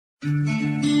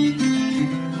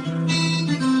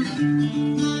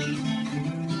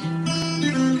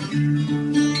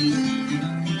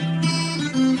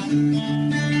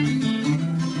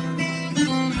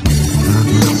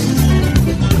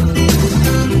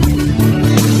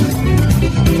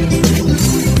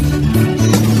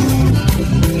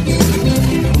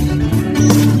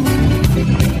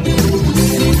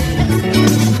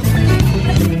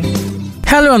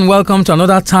Hello and welcome to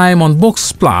another time on Book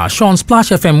Splash on Splash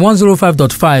FM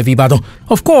 105.5 Ibadan.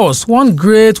 Of course, one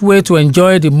great way to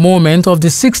enjoy the moment of the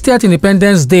 60th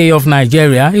Independence Day of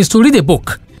Nigeria is to read a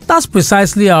book. That's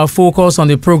precisely our focus on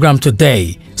the program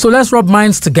today. So let's rub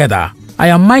minds together. I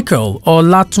am Michael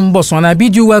Olatunbosun and I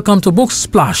bid you welcome to Book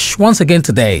Splash once again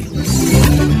today.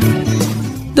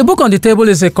 The book on the table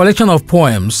is a collection of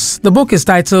poems. The book is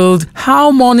titled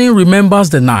How Morning Remembers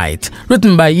the Night,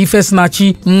 written by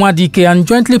Ifesinachi Nwadike and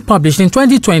jointly published in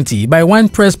 2020 by Wine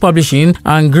Press Publishing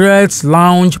and Great's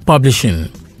Lounge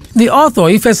Publishing. The author,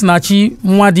 Ifesinachi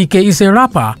Nwadike, is a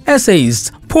rapper,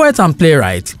 essayist, poet and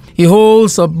playwright. He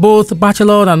holds both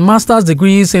bachelor and master's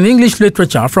degrees in English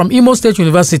literature from Imo State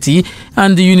University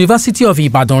and the University of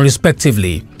Ibadan,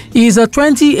 respectively. He is a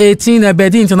 2018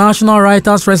 Ebedi International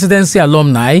Writers Residency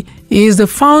alumni. He is the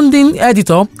founding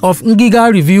editor of Ngiga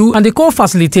Review and the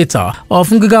co-facilitator of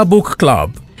Ngiga Book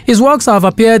Club. His works have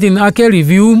appeared in Ake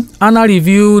Review, Anna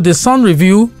Review, The Sun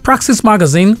Review, Praxis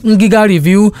Magazine, Ngiga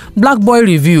Review, Black Boy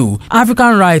Review,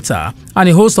 African Writer, and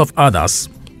a host of others.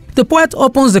 The poet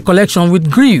opens the collection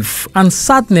with grief and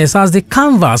sadness as the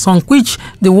canvas on which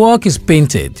the work is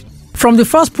painted. From the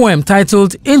first poem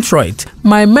titled Introit,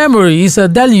 my memory is a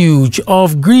deluge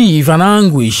of grief and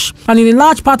anguish, and in a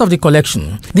large part of the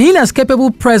collection, the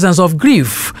inescapable presence of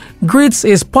grief greets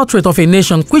a portrait of a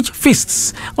nation which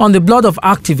feasts on the blood of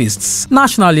activists,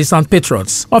 nationalists and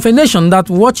patriots, of a nation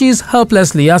that watches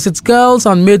helplessly as its girls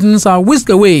and maidens are whisked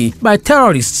away by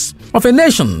terrorists, of a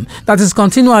nation that is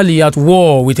continually at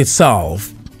war with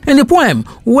itself. In the poem,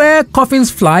 Where Coffins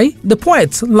Fly, the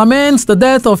poet laments the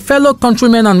death of fellow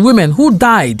countrymen and women who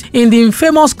died in the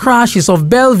infamous crashes of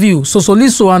Bellevue,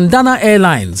 Sosoliso and Dana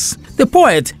Airlines. The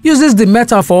poet uses the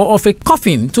metaphor of a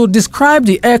coffin to describe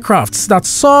the aircrafts that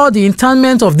saw the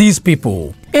interment of these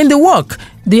people. In the work,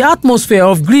 the atmosphere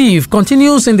of grief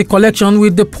continues in the collection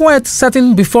with the poet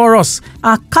setting before us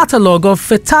a catalogue of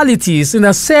fatalities in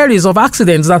a series of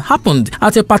accidents that happened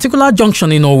at a particular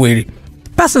junction in Owerri.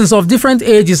 Persons of different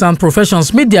ages and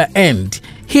professions meet their end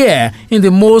here in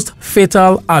the most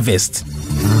fatal harvest.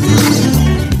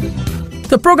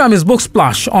 The program is Book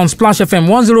Splash on Splash FM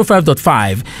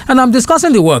 105.5 and I'm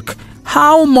discussing the work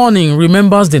How Morning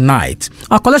Remembers the Night,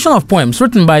 a collection of poems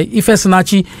written by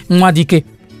Ifesinachi Nwadike.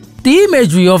 The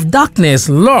imagery of darkness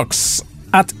lurks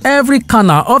at every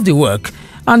corner of the work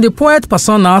and the poet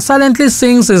persona silently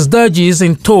sings his dirges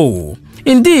in tow.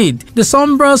 Indeed, the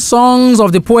somber songs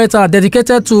of the poet are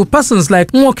dedicated to persons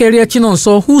like Nwokerie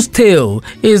Chinonso, whose tale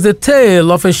is the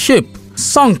tale of a ship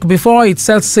sunk before it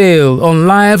set sail on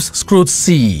life's screwed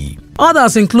sea.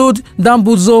 Others include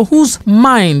Dambudzo, whose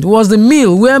mind was the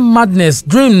mill where madness,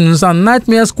 dreams and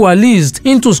nightmares coalesced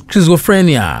into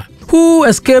schizophrenia, who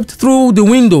escaped through the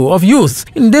window of youth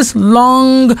in this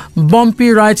long, bumpy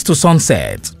ride to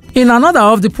sunset. In another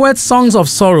of the poet's songs of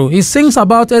sorrow, he sings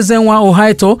about Ezenwa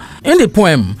Ohaito. In the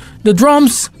poem, the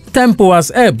drum's tempo has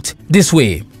ebbed this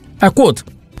way. I quote,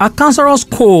 a cancerous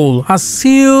coal has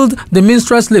sealed the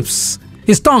minstrel's lips,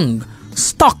 his tongue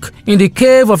stuck in the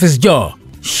cave of his jaw,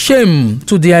 shame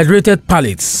to dehydrated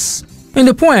palates. In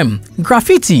the poem,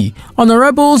 Graffiti,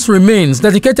 Honorable's Remains,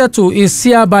 dedicated to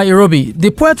Isia by Irobi,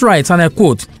 the poet writes, and I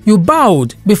quote, you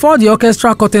bowed before the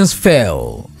orchestra curtains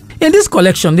fell. In this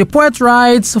collection, the poet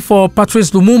writes for Patrice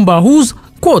Lumumba, whose,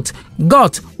 quote,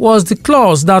 gut was the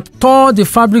claws that tore the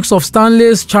fabrics of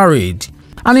Stanley's chariot.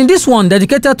 And in this one,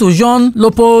 dedicated to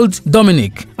Jean-Leopold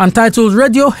Dominic, entitled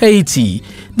Radio Haiti,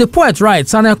 the poet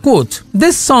writes, and I quote,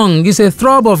 this song is a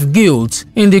throb of guilt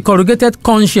in the corrugated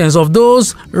conscience of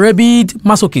those rabid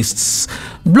masochists.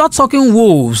 Blood-sucking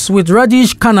wolves with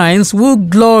reddish canines will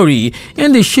glory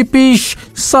in the sheepish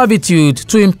servitude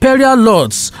to imperial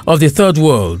lords of the third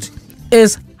world.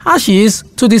 As ashes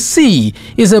to the sea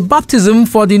is a baptism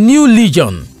for the new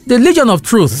legion, the legion of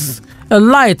truth, a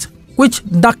light which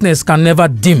darkness can never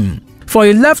dim. For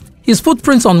he left his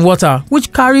footprints on water,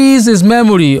 which carries his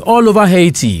memory all over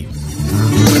Haiti.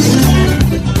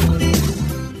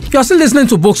 You are still listening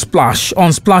to Book Splash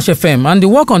on Splash FM, and the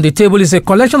work on the table is a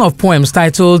collection of poems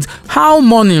titled How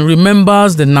Morning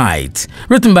Remembers the Night,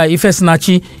 written by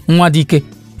Ifesinachi Nwadike.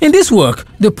 In this work,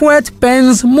 the poet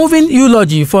pens moving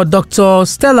eulogy for Dr.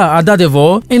 Stella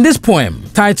Adadevoh in this poem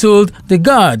titled "The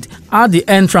Guard at the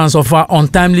Entrance of Her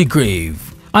Untimely Grave."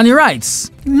 And he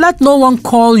writes, "Let no one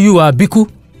call you a biku.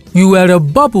 You were a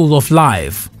bubble of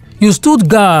life. You stood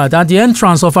guard at the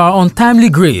entrance of our untimely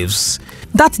graves.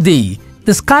 That day,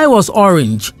 the sky was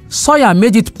orange, soya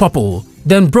made it purple,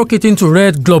 then broke it into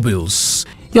red globules.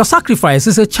 Your sacrifice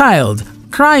is a child,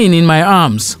 crying in my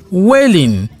arms,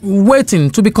 wailing, waiting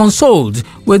to be consoled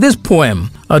with this poem,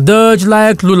 a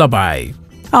dirge-like lullaby.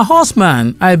 A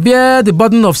horseman, I bear the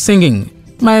burden of singing.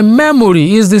 My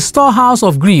memory is the storehouse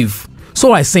of grief,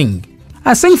 so I sing.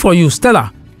 I sing for you,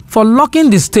 Stella, for locking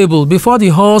the stable before the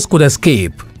horse could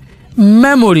escape.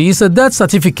 Memory is a death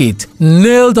certificate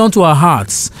nailed onto our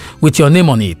hearts with your name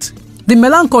on it." The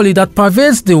melancholy that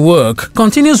pervades the work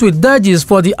continues with dirges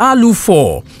for the ALU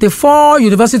 4, the 4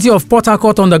 University of Port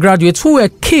Harcourt undergraduates who were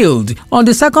killed on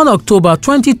the 2nd October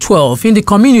 2012 in the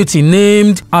community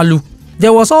named ALU.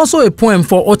 There was also a poem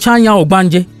for Ochanya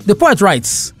Ogbanje. The poet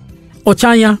writes,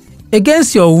 "Ochanya,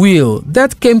 against your will,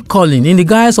 death came calling in the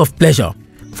guise of pleasure.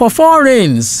 For 4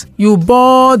 reigns, you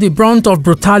bore the brunt of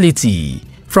brutality.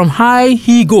 From high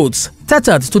he-goats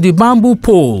tethered to the bamboo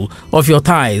pole of your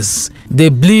thighs, they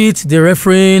bleat the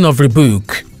refrain of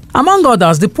rebuke." Among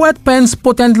others, the poet pens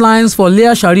potent lines for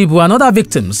Leah Sharibu and other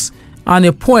victims, and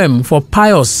a poem for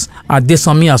Pius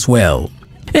Adesomi as well.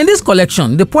 In this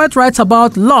collection, the poet writes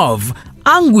about love,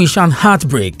 anguish, and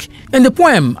heartbreak. In the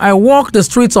poem, "I Walk the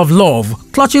Streets of Love,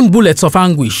 Clutching Bullets of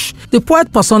Anguish," the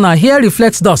poet persona here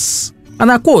reflects thus, and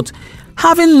I quote,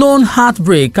 "Having known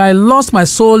heartbreak, I lost my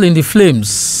soul in the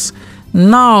flames.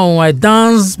 Now I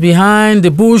dance behind the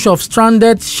bush of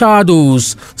stranded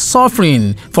shadows,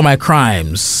 suffering for my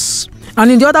crimes."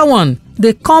 And in the other one,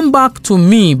 "They come back to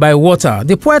me by water,"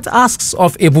 the poet asks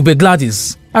of Ebube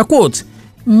Gladys, I quote,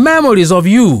 "Memories of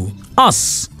you,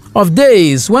 us, of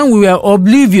days when we were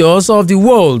oblivious of the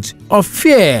world, of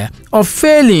fear, of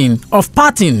failing, of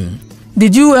parting.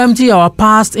 Did you empty our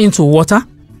past into water?"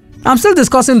 I'm still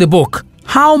discussing the book,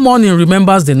 How Morning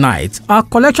Remembers the Night, a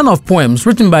collection of poems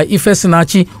written by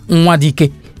ifesinachi Nwadike.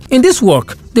 In this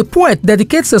work, the poet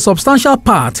dedicates a substantial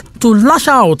part to lash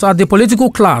out at the political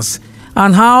class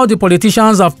and how the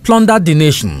politicians have plundered the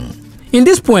nation. In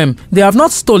this poem, "They Have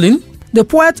Not Stolen," the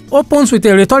poet opens with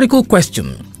a rhetorical question.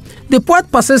 The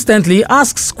poet persistently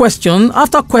asks question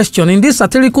after question in this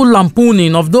satirical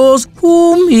lampooning of those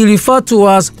whom he referred to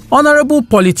as honorable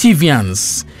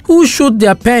politicians, who shoot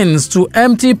their pens to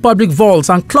empty public vaults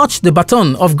and clutch the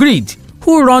baton of greed,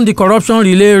 who run the corruption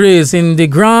relay race in the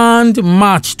grand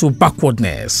march to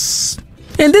backwardness.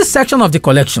 In this section of the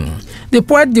collection, the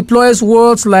poet deploys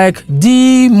words like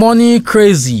money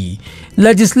crazy,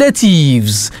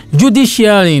 legislatives,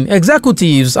 judiciary,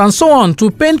 executives, and so on to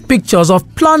paint pictures of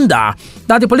plunder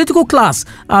that the political class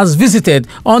has visited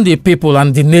on the people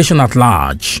and the nation at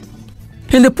large.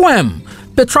 In the poem,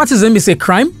 "Patriotism is a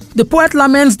Crime," the poet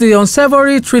laments the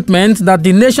unsavory treatment that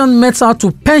the nation metes out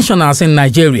to pensioners in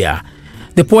Nigeria.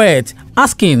 The poet,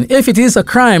 asking if it is a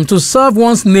crime to serve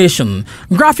one's nation,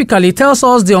 graphically tells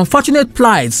us the unfortunate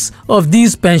plights of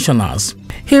these pensioners.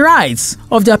 He writes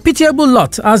of their pitiable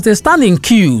lot as they stand in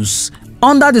queues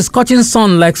under the scorching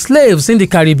sun like slaves in the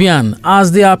Caribbean,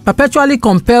 as they are perpetually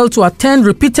compelled to attend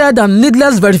repeated and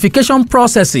needless verification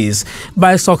processes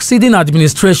by succeeding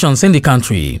administrations in the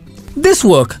country. This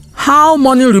work, How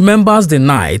Morning Remembers the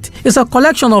Night, is a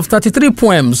collection of 33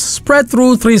 poems spread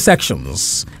through 3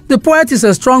 sections. The poet is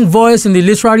a strong voice in the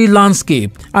literary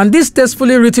landscape, and this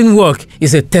tastefully written work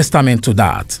is a testament to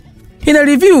that. In a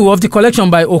review of the collection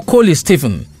by Okoli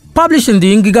Stephen, published in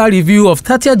the Ngiga Review of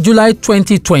 30th July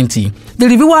 2020, the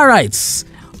reviewer writes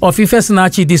of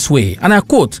ifesinachi this way, and I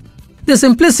quote, "The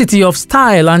simplicity of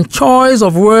style and choice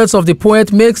of words of the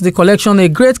poet makes the collection a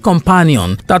great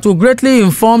companion that will greatly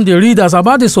inform the readers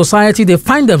about the society they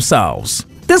find themselves.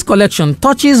 This collection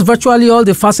touches virtually all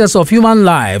the facets of human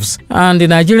lives and the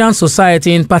Nigerian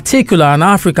society in particular and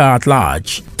Africa at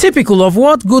large. Typical of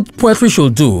what good poetry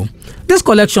should do, this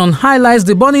collection highlights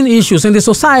the burning issues in the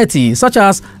society such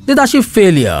as leadership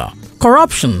failure,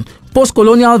 corruption,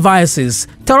 post-colonial vices,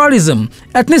 terrorism,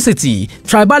 ethnicity,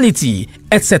 tribality,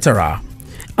 etc.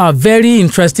 A very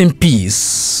interesting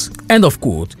piece." End of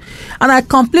quote. And I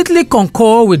completely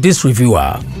concur with this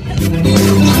reviewer.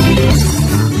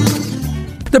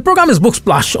 The program is Book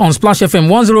Splash on Splash FM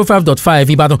 105.5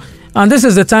 Ibadan, and this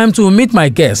is the time to meet my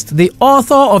guest, the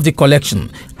author of the collection,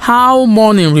 How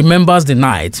Morning Remembers the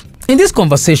Night. In this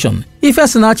conversation,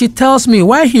 ifesinachi tells me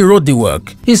why he wrote the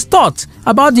work, his thought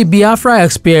about the Biafra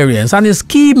experience, and his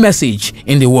key message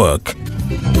in the work.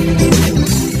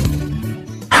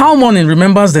 How Morning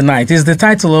Remembers the Night is the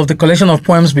title of the collection of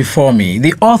poems before me.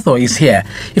 The author is here.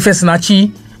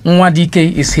 Ifesinachi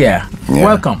Nwadike is here. Yeah.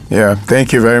 Welcome. Yeah,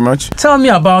 thank you very much. Tell me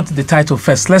about the title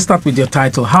first. Let's start with your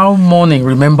title. How Morning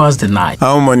Remembers the Night.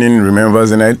 How Morning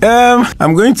Remembers the Night.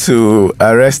 I'm going to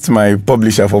arrest my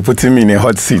publisher for putting me in a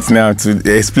hot seat now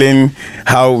to explain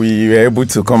how we were able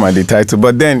to come at the title.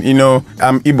 But then, you know,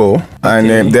 I'm Igbo,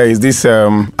 and there is this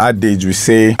adage we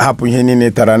say,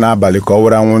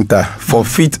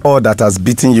 forfeit all that has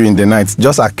beaten you in the night.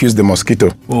 Just accuse the mosquito.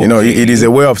 Okay. You know, it is a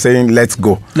way of saying, let's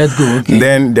go. Let's go, okay.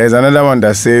 Then there's another one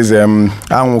that says, when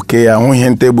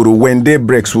day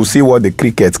breaks, we'll see what the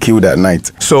crickets killed at night.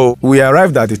 So we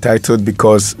arrived at the title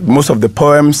because most of the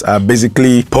poems are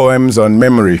basically poems on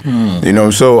memory. You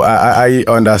know, so I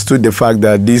understood the fact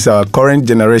that this our current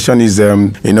generation is,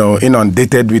 you know,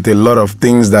 inundated with a lot of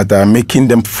things that are making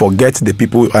them forget the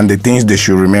people and the things they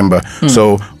should remember.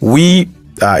 So we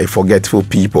are a forgetful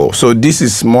people. So this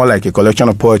is more like a collection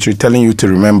of poetry telling you to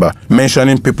remember,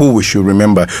 mentioning people we should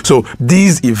remember. So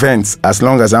these events, as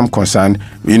long as I'm concerned,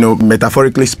 you know,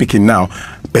 metaphorically speaking now,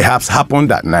 perhaps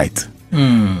happened that night.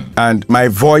 And my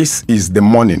voice is the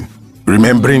morning,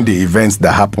 remembering the events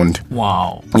that happened.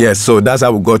 Wow. Yes, so that's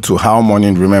how we got to How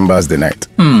Morning Remembers the Night.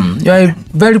 You're a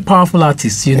very powerful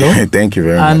artist, you know. Thank you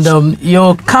very much. And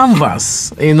your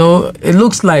canvas, you know, it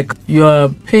looks like you're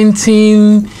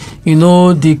painting, you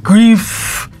know, the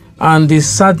grief and the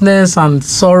sadness and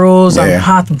sorrows and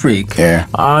heartbreak.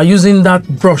 Using that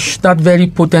brush, that very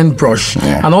potent brush,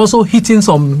 and also hitting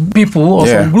some people or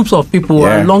some groups of people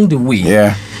along the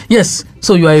way. Yes,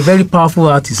 so you are a very powerful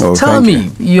artist. Tell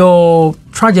me your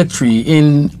trajectory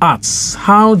in arts.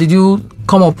 How did you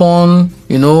come upon,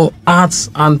 you know, arts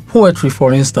and poetry,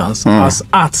 for instance, as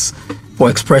arts for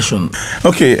expression?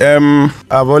 Okay,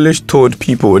 I've always told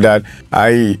people that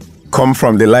I come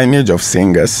from the lineage of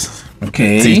singers,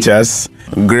 teachers,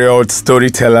 great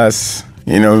storytellers.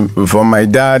 You know, from my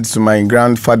dad to my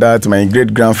grandfather to my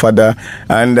great-grandfather.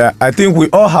 And I think we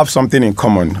all have something in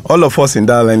common. All of us in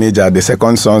that lineage are the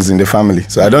second sons in the family.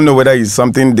 So I don't know whether it's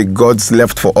something the gods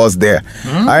left for us there.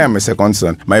 I am a second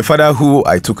son. My father, who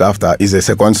I took after, is a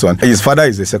second son. His father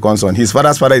is a second son. His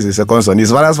father's father is a second son. His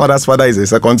father's father's father is a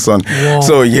second son.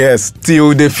 So yes,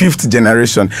 till the 5th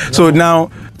generation. So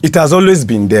now, it has always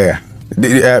been there.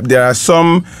 There are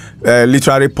some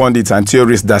literary pundits and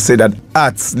theorists that say that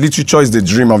arts, literature is the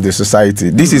dream of the society.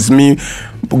 This is me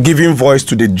giving voice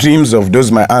to the dreams of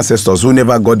those my ancestors who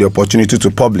never got the opportunity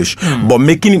to publish, but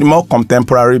making it more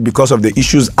contemporary because of the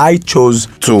issues I chose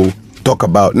to talk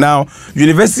about. Now,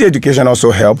 university education also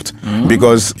helped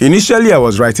because initially I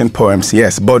was writing poems,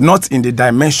 yes, but not in the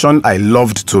dimension I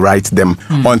loved to write them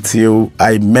until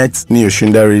I met Neo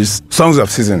Shundari's Songs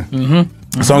of Season.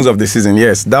 Songs of the Season,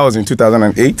 yes, that was in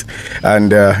 2008,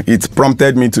 and it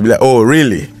prompted me to be like, oh,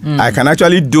 really? I can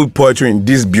actually do poetry in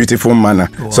this beautiful manner.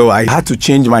 So I had to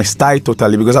change my style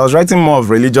totally because I was writing more of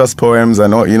religious poems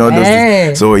and all, you know, those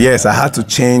things. So yes, I had to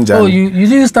change. And you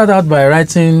didn't start out by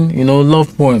writing, you know,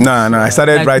 love poems. No, I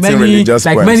started writing religious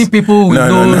poems. Like many people we I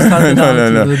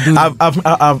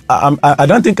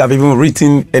don't think I've even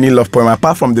written any love poem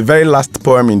apart from the very last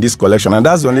poem in this collection, and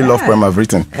that's the only love poem I've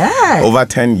written. Over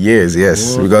 10 years, yes.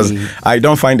 Because I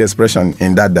don't find expression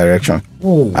in that direction.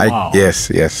 Oh, wow. Yes.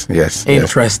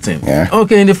 Interesting. Yeah.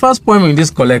 Okay, in the first poem in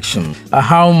this collection,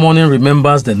 How Morning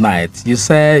Remembers the Night, you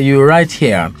say, you write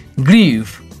here,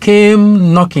 grief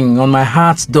came knocking on my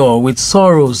heart's door with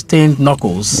sorrow-stained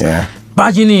knuckles,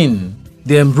 barging in,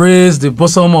 they embraced the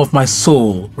bosom of my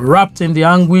soul, wrapped in the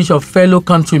anguish of fellow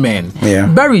countrymen,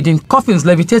 buried in coffins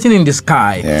levitating in the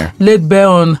sky, laid bare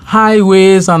on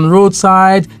highways and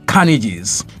roadside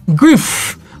carnages.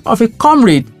 Grief of a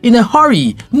comrade in a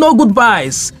hurry, no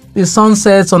goodbyes. The sun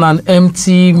sets on an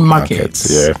empty market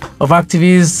of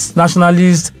activists,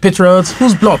 nationalists, patriots,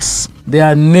 whose blots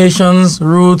their nation's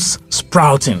roots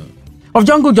sprouting. Of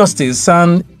jungle justice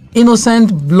and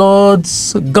innocent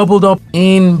bloods gobbled up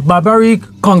in barbaric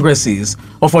congresses,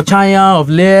 of Ochanya, of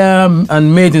Lear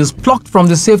and maidens plucked from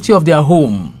the safety of their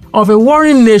home, of a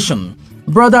warring nation,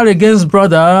 brother against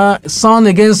brother, son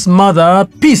against mother,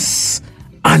 peace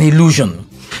and illusion.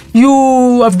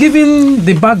 You have given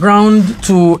the background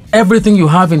to everything you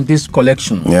have in this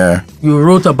collection. You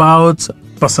wrote about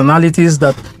personalities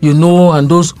that you know and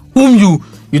those whom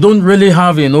you don't really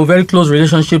have a very close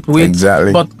relationship with,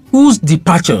 but whose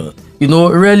departure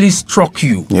really struck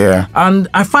you. And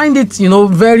I find it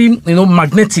very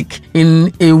magnetic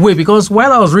in a way, because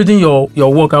while I was reading your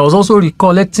work, I was also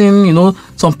recollecting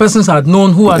some persons I had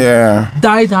known who had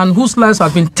died and whose lives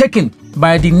had been taken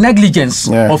by the negligence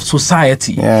of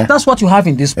society. That's what you have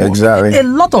in this book. A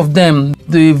lot of them,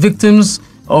 the victims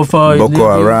of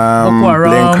Boko Haram,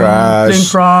 plane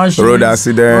crash, road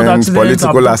accidents,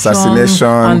 political assassination,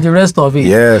 and the rest of it.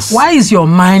 Yes. Why is your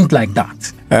mind like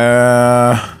that?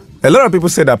 A lot of people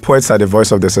say that poets are the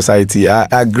voice of the society. I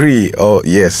agree,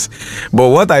 yes. But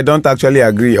what I don't actually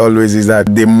agree always is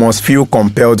that they must feel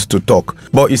compelled to talk.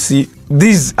 But you see,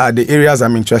 these are the areas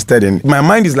I'm interested in. My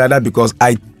mind is like that because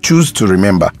I choose to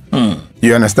remember.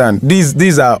 You understand?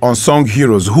 These are unsung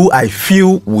heroes who I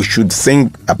feel we should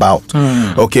sing about.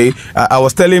 Okay? I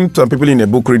was telling some people in a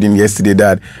book reading yesterday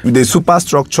that the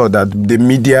superstructure that the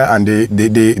media and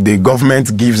the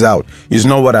government gives out is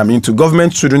not what I'm into.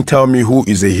 Government shouldn't tell me who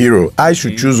is a hero. I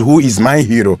should choose who is my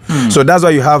hero. So that's why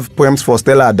you have poems for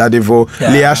Stella Adadevo,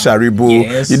 Leah Sharibu.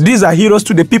 Yes. These are heroes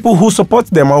to the people who support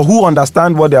them or who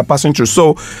understand what they are passing through.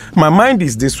 So my mind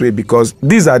is this way because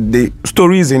these are the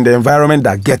stories in the environment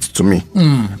that get to me.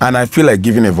 And I feel like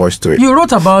giving a voice to it. You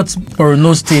wrote about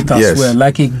Borno State as well,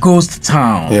 like a ghost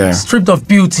town, stripped of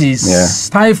beauty,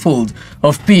 stifled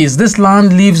of peace. This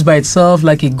land lives by itself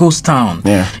like a ghost town.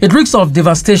 It reeks of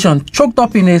devastation, choked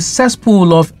up in a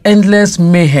cesspool of endless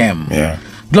mayhem.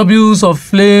 Globules of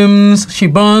flames, she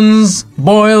burns,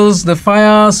 boils, the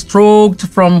fire stroked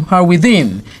from her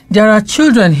within. There are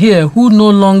children here who no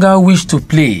longer wish to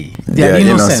play. Their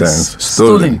innocence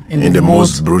stolen in the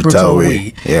most brutal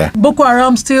way. Boko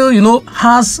Haram still,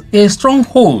 has a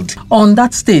stronghold on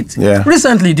that state.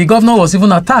 Recently, the governor was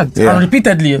even attacked and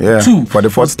repeatedly too. For the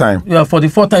fourth time. Yeah, for the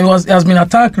fourth time. He has been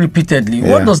attacked repeatedly.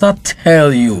 What does that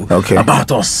tell you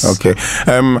about us? Okay.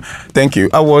 Thank you.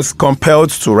 I was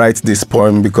compelled to write this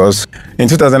poem because in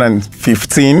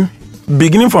 2015,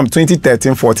 beginning from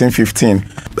 2013, 14, 15,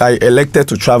 I elected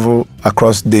to travel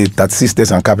across the 36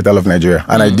 states and capital of Nigeria.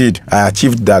 And I did. I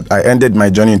achieved that. I ended my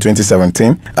journey in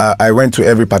 2017. I went to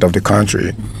every part of the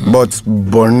country. But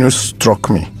Borno struck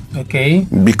me. Okay.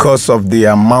 Because of the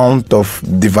amount of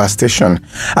devastation.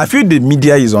 I feel the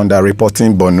media is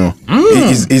underreporting Borno.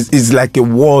 It's like a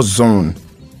war zone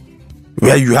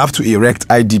where you have to erect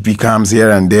IDP camps here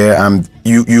and there, and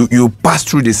you pass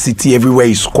through the city, everywhere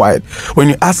is quiet. When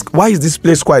you ask, why is this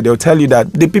place quiet, they'll tell you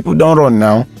that the people don't run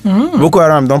now. Boko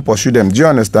Haram don't pursue them. Do you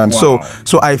understand? Wow.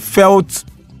 So I felt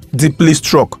deeply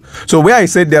struck. So where I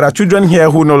said there are children here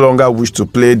who no longer wish to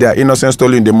play, their innocence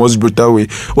stolen in the most brutal way,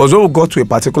 was when we got to a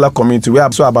particular community where I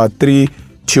saw about 3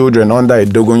 children under a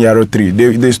Dogonyaro tree.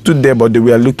 They stood there, but they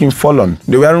were looking fallen.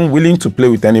 They weren't willing to play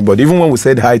with anybody. Even when we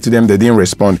said hi to them, they didn't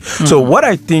respond. So what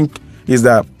I think is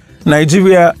that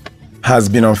Nigeria has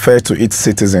been unfair to its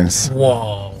citizens.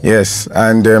 Wow. Yes,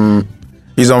 and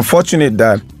it's unfortunate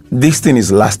that this thing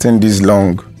is lasting this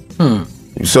long.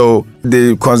 So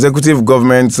the consecutive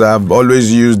governments have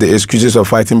always used the excuses of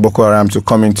fighting Boko Haram to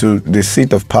come into the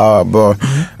seat of power, but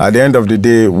at the end of the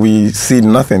day, we see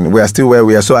nothing. We are still where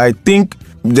we are. So I think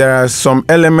there are some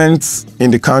elements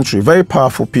in the country, very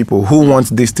powerful people who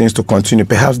want these things to continue.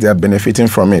 Perhaps they are benefiting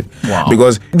from it. Wow.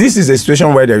 Because this is a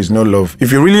situation where there is no love.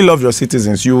 If you really love your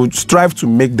citizens, you strive to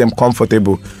make them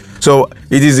comfortable. So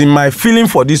it is in my feeling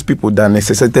for these people that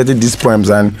necessitated these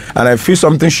poems, and I feel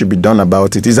something should be done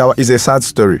about it. It's a sad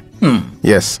story.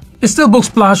 Yes. It's still Book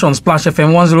Splash on Splash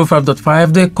FM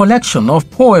 105.5, the collection of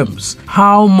poems,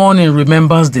 How Morning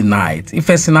Remembers the Night.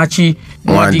 Ifesinachi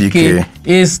Nwadike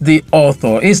is the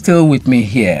author. Is still with me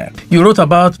here. You wrote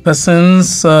about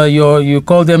persons, you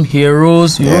call them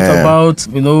heroes. You wrote about,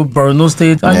 Borno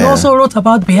State, and you also wrote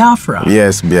about Biafra.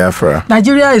 Yes, Biafra.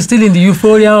 Nigeria is still in the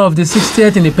euphoria of the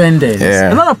 60th independence.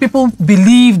 A lot of people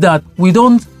believe that we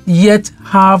don't yet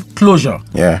have closure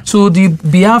to the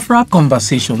Biafra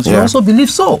conversations. You also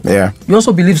believe so? You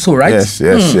also believe so, right?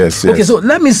 Yes. Okay, so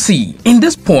let me see. In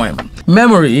this poem,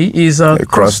 memory is a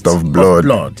crust of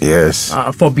blood. Yes.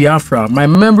 For Biafra, my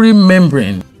memory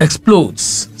membrane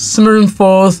explodes, smearing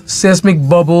forth seismic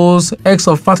bubbles, eggs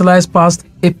of fertilized past,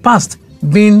 a past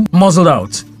being muzzled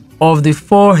out of the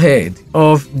forehead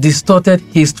of distorted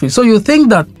history. So you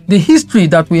think that the history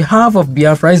that we have of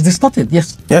Biafra is distorted?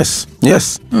 Yes.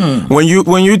 Yes. When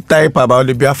you type about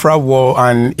the Biafra War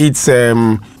and its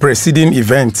preceding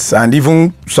events and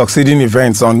even succeeding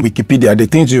events on Wikipedia, the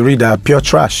things you read are pure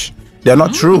trash. They are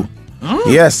not true.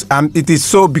 Yes, and it is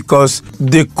so because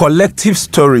the collective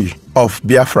story of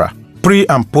Biafra, pre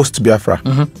and post Biafra,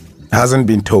 hasn't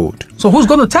been told. So who's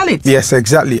going to tell it? Yes,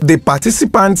 exactly. The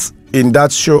participants in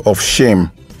that show of shame,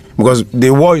 because the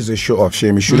war is a show of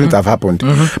shame, it shouldn't have happened.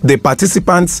 The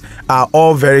participants are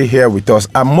all very here with us,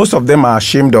 and most of them are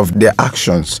ashamed of their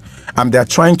actions, and they're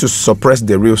trying to suppress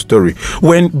the real story.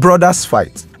 When brothers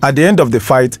fight, at the end of the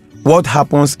fight, what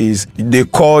happens is they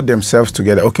call themselves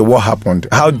together. Okay, what happened?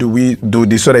 How do we do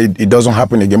this so that it doesn't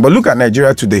happen again? But look at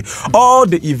Nigeria today. All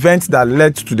the events that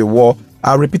led to the war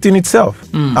are repeating itself.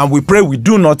 And we pray we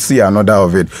do not see another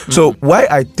of it. So why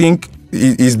I think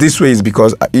is this way is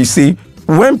because, you see,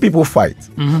 when people fight,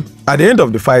 at the end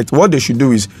of the fight, what they should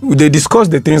do is they discuss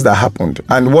the things that happened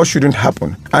and what shouldn't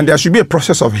happen. And there should be a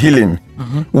process of healing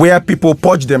where people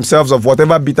purge themselves of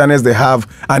whatever bitterness they have,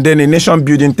 and then a nation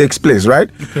building takes place, right?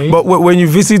 Okay. But when you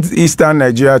visit Eastern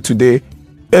Nigeria today,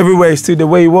 everywhere is still the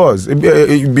way it was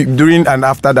during and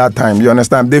after that time. You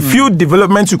understand? The few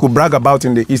developments you could brag about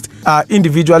in the East are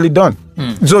individually done.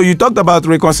 So you talked about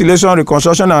reconciliation,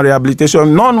 reconstruction, and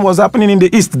rehabilitation. None was happening in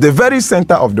the East, the very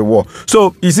center of the war.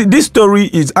 So you see, this story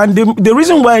is, and the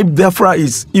reason why Biafra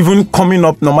is even coming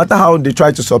up, no matter how they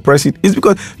try to suppress it, is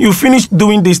because you finished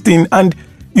doing this thing and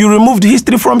you removed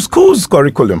history from school's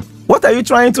curriculum. What are you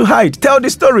trying to hide? Tell the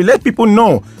story. Let people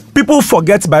know. People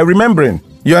forget by remembering.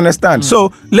 You understand?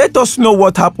 So let us know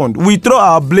what happened. We throw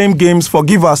our blame games,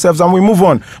 forgive ourselves, and we move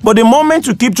on. But the moment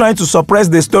you keep trying to suppress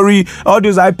the story, all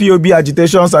these IPOB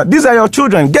agitations, these are your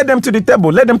children. Get them to the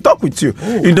table. Let them talk with you.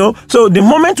 You know? So the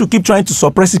moment you keep trying to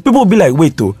suppress it, people will be like,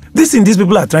 wait, this thing these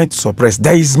people are trying to suppress,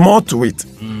 there is more to it.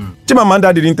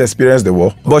 Chimamanda didn't experience the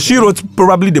war, but she wrote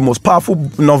probably the most powerful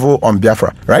novel on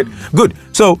Biafra, right? Good.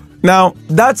 So now,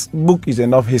 that book is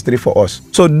enough history for us.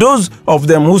 So those of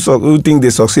them who think they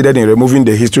succeeded in removing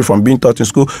the history from being taught in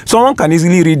school, someone can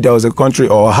easily read There Was a Country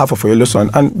or Half of a Yellow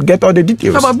Sun and get all the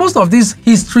details. Yeah, but most of this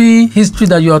history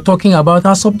that you are talking about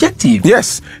are subjective.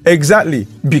 Yes, exactly.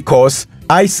 Because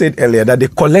I said earlier that the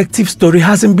collective story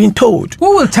hasn't been told.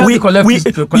 Who will tell the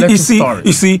collective story?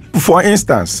 You see, for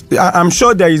instance, I'm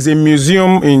sure there is a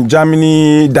museum in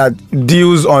Germany that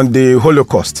deals on the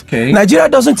Holocaust. Okay. Nigeria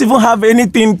doesn't even have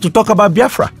anything to talk about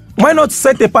Biafra. Why not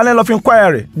set a panel of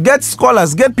inquiry? Get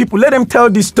scholars, get people, let them tell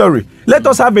this story. Let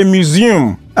us have a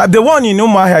museum. The one in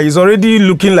Umuahia is already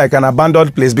looking like an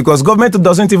abandoned place because government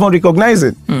doesn't even recognize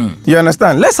it. You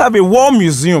understand? Let's have a war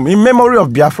museum in memory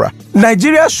of Biafra.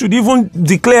 Nigeria should even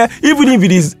declare, even if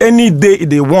it is any day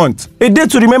they want, a day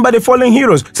to remember the fallen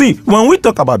heroes. See, when we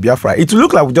talk about Biafra, it will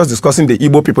look like we're just discussing the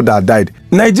Igbo people that died.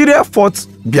 Nigeria fought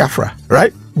Biafra,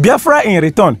 right? Biafra in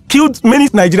return killed many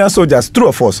Nigerian soldiers, true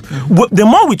of us. The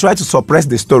more we try to suppress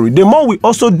the story, the more we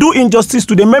also do injustice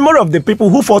to the memory of the people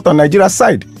who fought on Nigeria's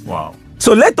side. Wow.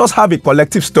 So let us have a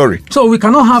collective story. So we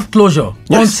cannot have closure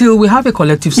until we have a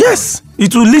collective story. Yes.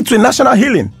 It will lead to a national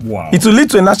healing. Wow. It will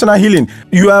lead to a national healing.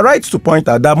 You are right to point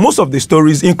out that most of the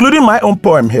stories, including my own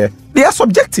poem here, they are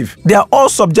subjective. They are all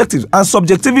subjective. And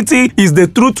subjectivity is the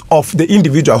truth of the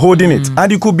individual holding it.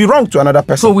 And it could be wrong to another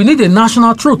person. So we need a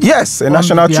national truth. Yes, a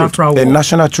national truth. A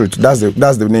national truth. That's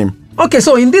the name. Okay,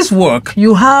 so in this work,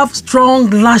 you have strong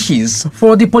lashes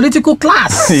for the political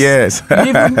class. Yes.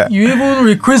 you even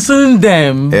rechristen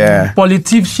them. Yeah.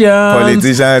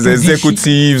 Politicians,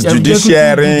 executives,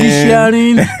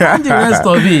 judiciary, and the rest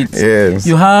of it. Yes.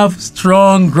 You have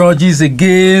strong grudges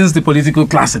against the political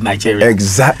class in Nigeria.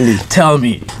 Exactly. Tell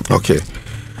me. Okay.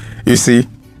 You see,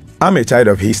 I'm a child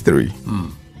of history.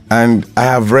 And I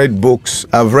have read books,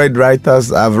 I've read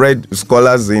writers, I've read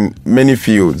scholars in many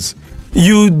fields.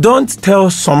 You don't tell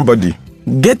somebody,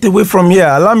 get away from here,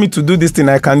 allow me to do this thing,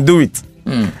 I can do it.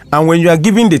 And when you are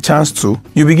given the chance to,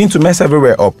 you begin to mess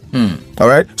everywhere up. All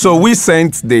right? So we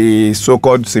sent the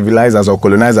so-called civilizers or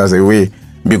colonizers away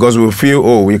because we feel,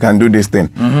 oh, we can do this thing.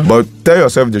 But tell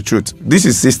yourself the truth. This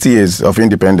is 60 years of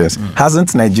independence.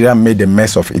 Hasn't Nigeria made a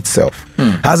mess of itself?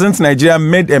 Hasn't Nigeria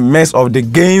made a mess of the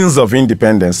gains of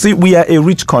independence? See, we are a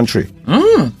rich country.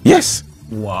 Yes.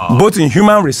 Wow. Both in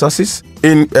human resources,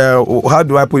 in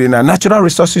natural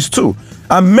resources too.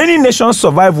 And many nations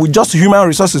survive with just human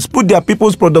resources, put their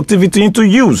people's productivity into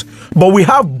use. But we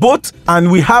have both, and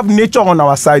we have nature on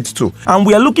our side too. And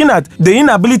we are looking at the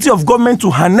inability of government to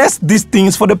harness these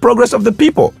things for the progress of the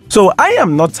people. So I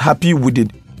am not happy with the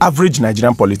average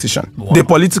Nigerian politician, the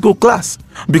political class,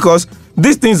 because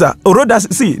these things are,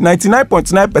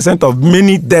 99.9% of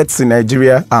many deaths in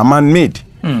Nigeria are man-made.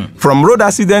 From road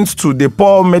accidents to the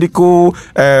poor medical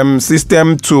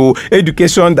system to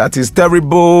education that is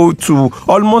terrible to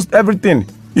almost everything.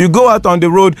 You go out on the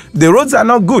roads are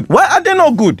not good. Why are they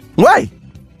not good? Why?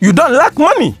 You don't lack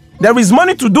money. There is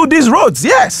money to do these roads,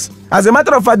 yes. As a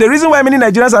matter of fact, the reason why many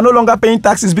Nigerians are no longer paying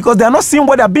taxes is because they are not seeing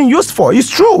what they are being used for. It's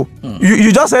true.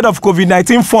 You just heard of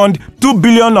COVID-19 fund, 2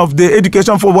 billion of the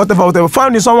education for whatever,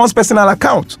 found in someone's personal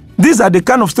account. These are the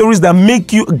kind of stories that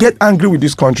make you get angry with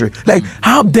this country. Like,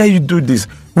 how dare you do this?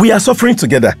 We are suffering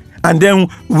together. And then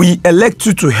we elect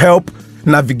you to help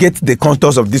navigate the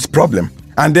contours of this problem.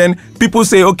 And then people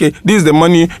say, okay, this is the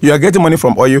money. You are getting money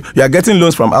from oil. You are getting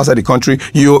loans from outside the country.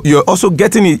 You're also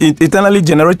getting internally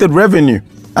generated revenue.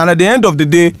 And at the end of the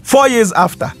day, 4 years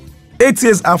after, 8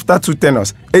 years after 2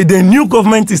 tenures, The new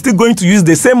government is still going to use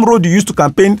the same road you used to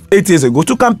campaign 8 years ago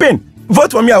to campaign.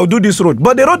 Vote for me, I will do this road.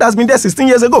 But the road has been there 16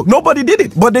 years ago. Nobody did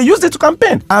it, but they used it to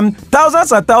campaign. And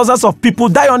thousands of people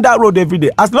die on that road every day.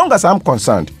 As long as I'm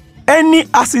concerned, any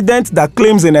accident that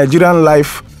claims a Nigerian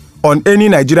life on any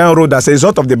Nigerian road as a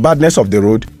result of the badness of the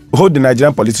road, hold the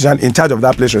Nigerian politician in charge of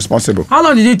that place responsible. How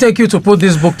long did it take you to put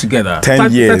this book together?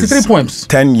 10 years. 33 poems.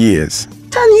 10 years.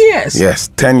 10 years? Yes,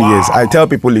 10 years. I tell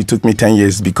people it took me 10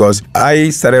 years because I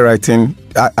started writing.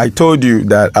 I told you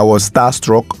that I was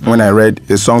starstruck when I read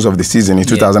the Songs of the Season in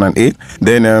 2008.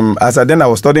 Then I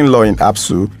was studying law in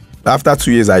ABSU. After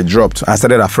 2 years, I dropped. I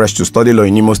started afresh to study law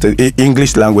in Imo State,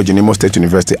 English language in Imo State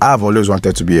University. I've always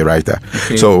wanted to be a writer.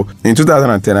 Okay. So in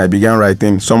 2010, I began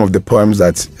writing some of the poems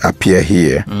that appear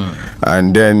here.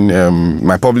 And then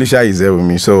my publisher is there with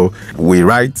me. So we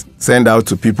write, send out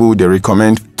to people they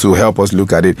recommend to help us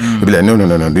look at it. They'll be like, no,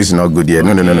 this is not good yet.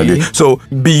 No. So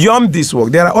beyond this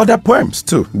work, there are other poems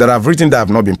too that I've written that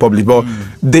have not been published. But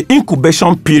the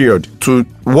incubation period to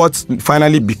what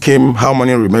finally became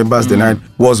Harmony Remembers the Night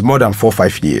was more than 4 or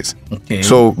 5 years. Okay.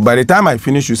 So by the time I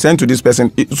finish, you send to this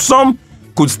person, some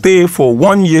could stay for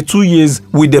 1 year, 2 years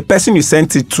with the person you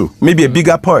sent it to, maybe a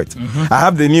bigger poet. I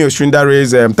have the Neo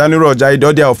Shindares, Taniro Ojai,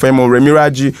 Dodia Ofemo,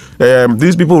 Remiraji.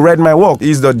 These people read my work.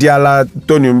 Is the Diala,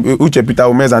 Tony, Uche Peter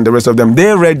Umez, and the rest of them.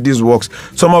 They read these works.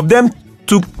 Some of them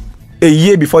took a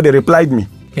year before they replied me.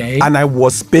 Okay. And I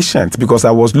was patient because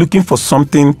I was looking for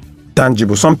something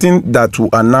tangible, something that will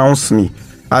announce me,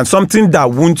 and something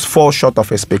that won't fall short of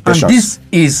expectations. And this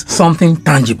is something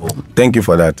tangible. Thank you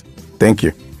for that. Thank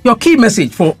you. Your key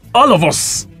message for all of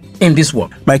us in this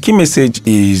work. My key message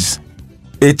is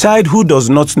a child who does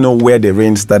not know where the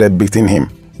rain started beating him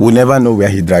will never know where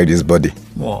he dried his body.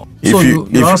 Wow. So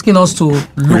you're asking us to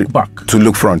look back. To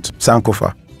look front.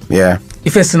 Sankofa. Yeah.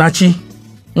 Ifesinachi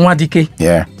Nwadike.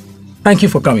 Yeah. Thank you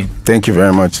for coming. Thank you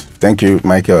very much. Thank you,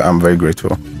 Michael. I'm very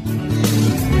grateful.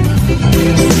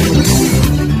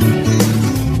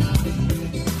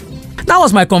 That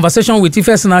was my conversation with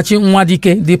ifesinachi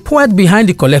Nwadike, the poet behind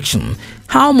the collection,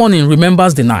 How Morning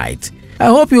Remembers the Night. I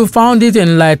hope you found it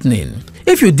enlightening.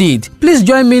 If you did, please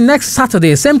join me next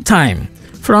Saturday, same time,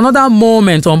 for another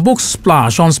moment on Book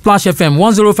Splash on Splash FM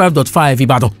 105.5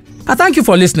 Ibadan. I thank you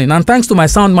for listening, and thanks to my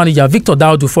sound manager, Victor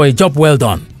Daudu, for a job well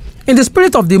done. In the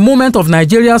spirit of the moment of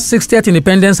Nigeria's 60th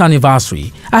independence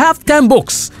anniversary, I have 10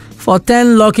 books for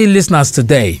 10 lucky listeners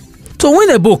today. To win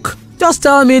a book, just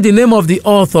tell me the name of the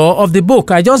author of the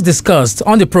book I just discussed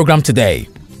on the program today.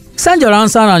 Send your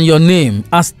answer and your name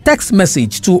as text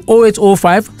message to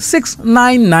 0805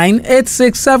 699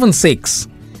 8676.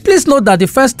 Please note that the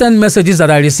first 10 messages that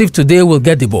I receive today will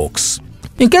get the books.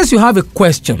 In case you have a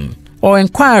question or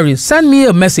inquiry, send me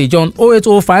a message on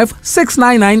 0805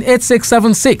 699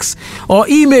 8676 or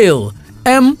email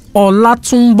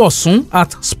Olatunbosun at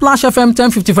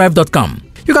splashfm1055.com.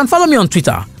 You can follow me on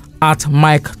Twitter at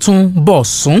Mike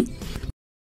Tunbosun.